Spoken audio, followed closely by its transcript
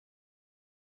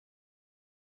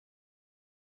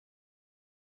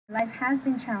Life has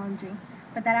been challenging,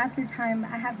 but that after time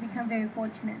I have become very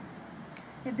fortunate.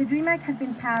 If the DREAM Act had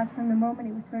been passed from the moment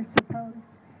it was first proposed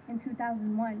in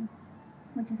 2001,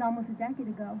 which is almost a decade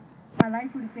ago, my life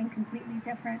would have been completely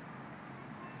different.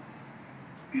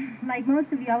 Like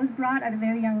most of you, I was brought at a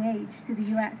very young age to the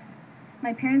U.S.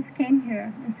 My parents came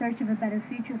here in search of a better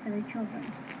future for their children.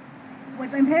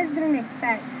 What my parents didn't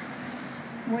expect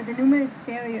were the numerous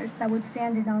barriers that would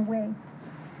stand in our way.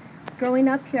 Growing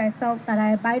up here, I felt that I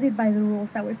abided by the rules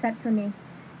that were set for me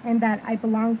and that I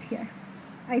belonged here.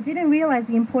 I didn't realize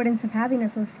the importance of having a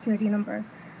social security number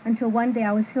until one day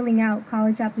I was filling out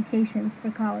college applications for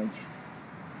college.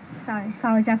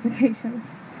 College applications.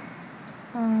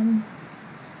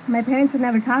 My parents had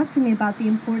never talked to me about the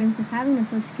importance of having a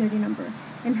social security number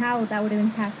and how that would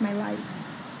impact my life.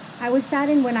 I was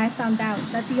saddened when I found out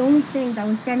that the only thing that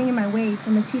was standing in my way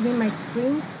from achieving my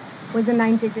dreams was a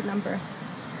 9-digit number.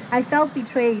 I felt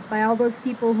betrayed by all those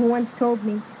people who once told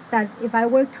me that if I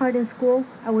worked hard in school,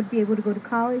 I would be able to go to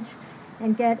college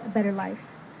and get a better life.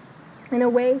 In a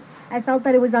way, I felt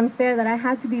that it was unfair that I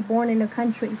had to be born in a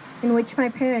country in which my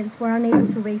parents were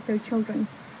unable to raise their children,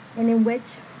 and in which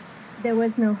there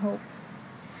was no hope.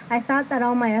 I thought that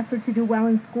all my effort to do well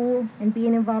in school and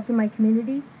being involved in my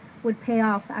community would pay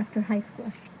off after high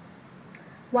school.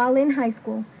 While in high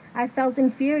school, I felt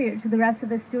inferior to the rest of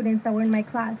the students that were in my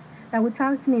class that would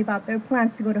talk to me about their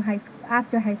plans to go to high school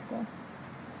after high school.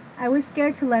 I was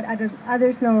scared to let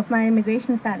others know of my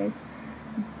immigration status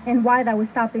and why that was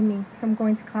stopping me from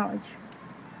going to college.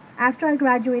 After I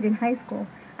graduated high school,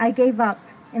 I gave up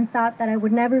and thought that I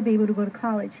would never be able to go to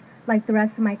college like the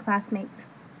rest of my classmates.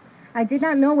 I did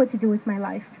not know what to do with my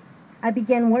life. I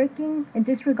began working and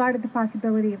disregarded the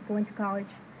possibility of going to college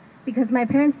because my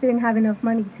parents didn't have enough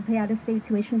money to pay out-of-state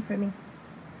tuition for me.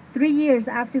 3 years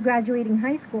after graduating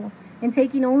high school and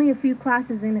taking only a few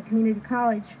classes in a community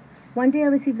college, one day I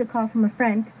received a call from a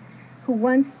friend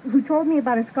who told me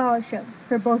about a scholarship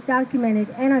for both documented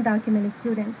and undocumented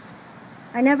students.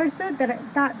 I never thought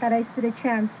that I stood a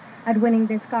chance at winning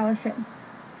this scholarship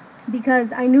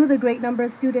because I knew the great number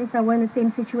of students that were in the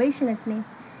same situation as me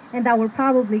and that were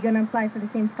probably going to apply for the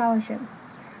same scholarship.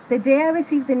 The day I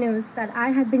received the news that I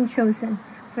had been chosen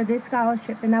for this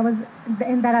scholarship and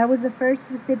that I was the first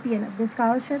recipient of this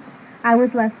scholarship, I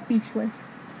was left speechless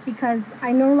because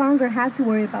I no longer had to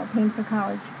worry about paying for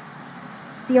college.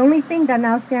 The only thing that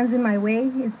now stands in my way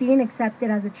is being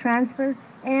accepted as a transfer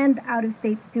and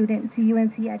out-of-state student to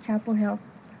UNC at Chapel Hill,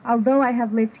 although I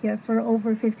have lived here for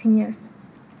over 15 years.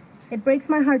 It breaks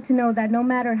my heart to know that no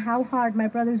matter how hard my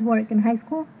brothers work in high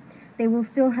school, they will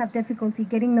still have difficulty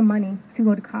getting the money to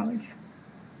go to college.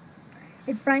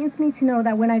 It frightens me to know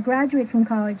that when I graduate from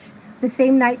college, the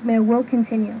same nightmare will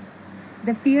continue.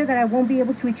 The fear that I won't be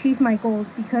able to achieve my goals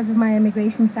because of my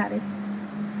immigration status.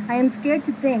 I am scared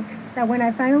to think that when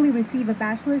I finally receive a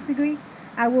bachelor's degree,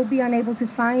 I will be unable to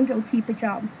find or keep a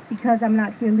job because I'm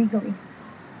not here legally.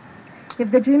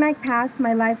 If the DREAM Act passed,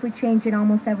 my life would change in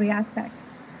almost every aspect.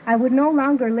 I would no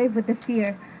longer live with the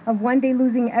fear of one day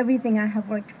losing everything I have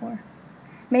worked for.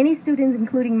 Many students,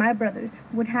 including my brothers,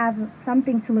 would have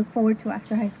something to look forward to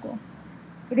after high school.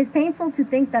 It is painful to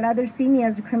think that others see me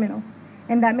as a criminal,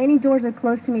 and that many doors are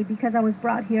closed to me because I was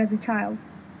brought here as a child.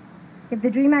 If the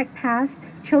DREAM Act passed,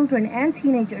 children and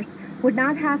teenagers would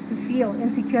not have to feel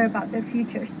insecure about their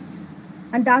futures.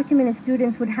 Undocumented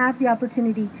students would have the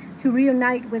opportunity to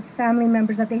reunite with family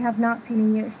members that they have not seen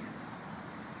in years.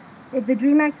 If the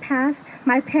DREAM Act passed,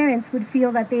 my parents would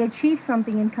feel that they achieved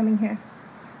something in coming here.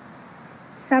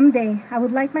 Someday, I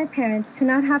would like my parents to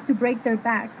not have to break their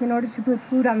backs in order to put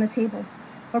food on the table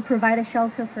or provide a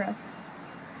shelter for us.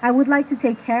 I would like to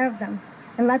take care of them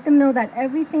and let them know that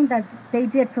everything that they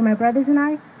did for my brothers and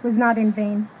I was not in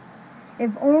vain.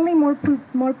 If only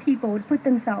more people would put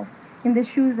themselves in the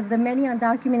shoes of the many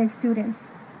undocumented students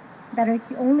that are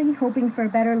only hoping for a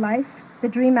better life, the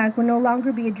DREAM Act will no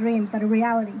longer be a dream but a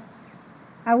reality.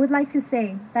 I would like to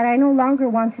say that I no longer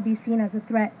want to be seen as a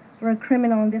threat or a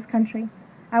criminal in this country.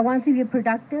 I want to be a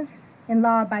productive and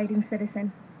law-abiding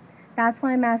citizen. That's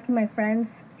why I'm asking my friends,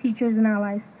 teachers, and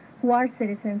allies who are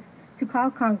citizens to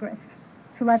call Congress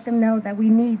to let them know that we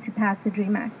need to pass the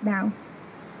DREAM Act now.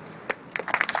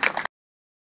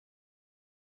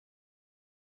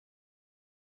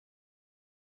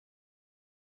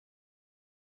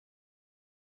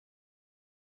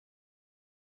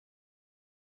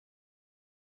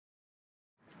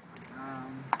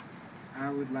 Um,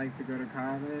 I would like to go to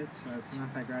college as soon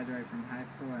as I graduate from high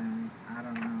school, and I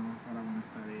don't know what I want to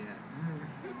study yet.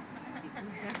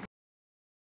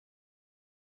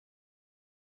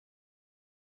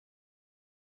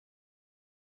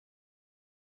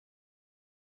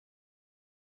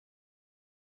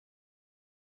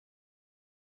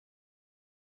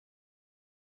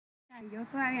 Yo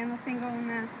todavía no tengo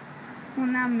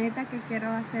una meta que quiero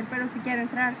hacer, pero sí quiero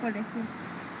entrar al colegio.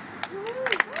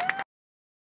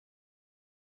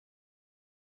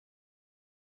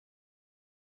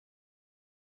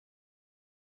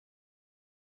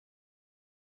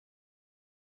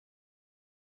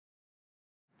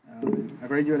 I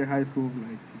graduated high school in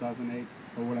like 2008.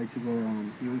 I would like to go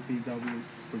UNCW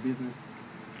for business.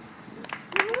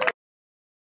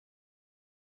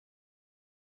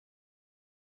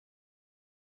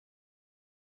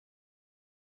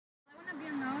 I want to be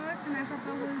a nurse, and I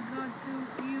probably will go to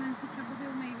UNC Chapel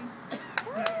Hill maybe.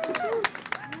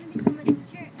 I'm going to become a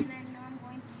teacher, and I know I'm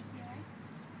going to UCLA.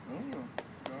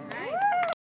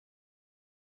 Nice.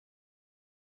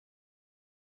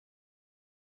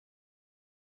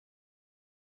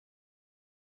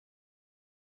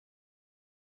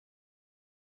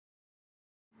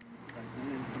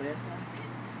 Empresa,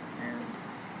 and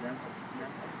that's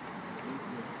thank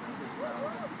you. That's a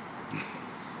problem.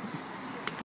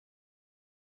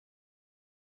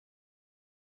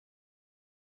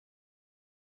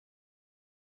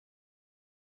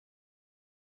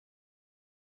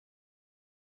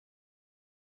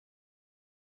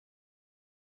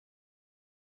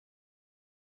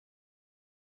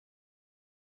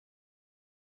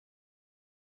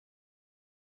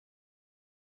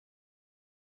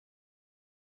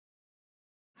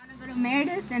 I want to go to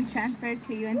Meredith and transfer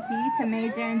to UNC to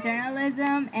major in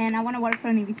journalism, and I want to work for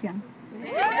Univision.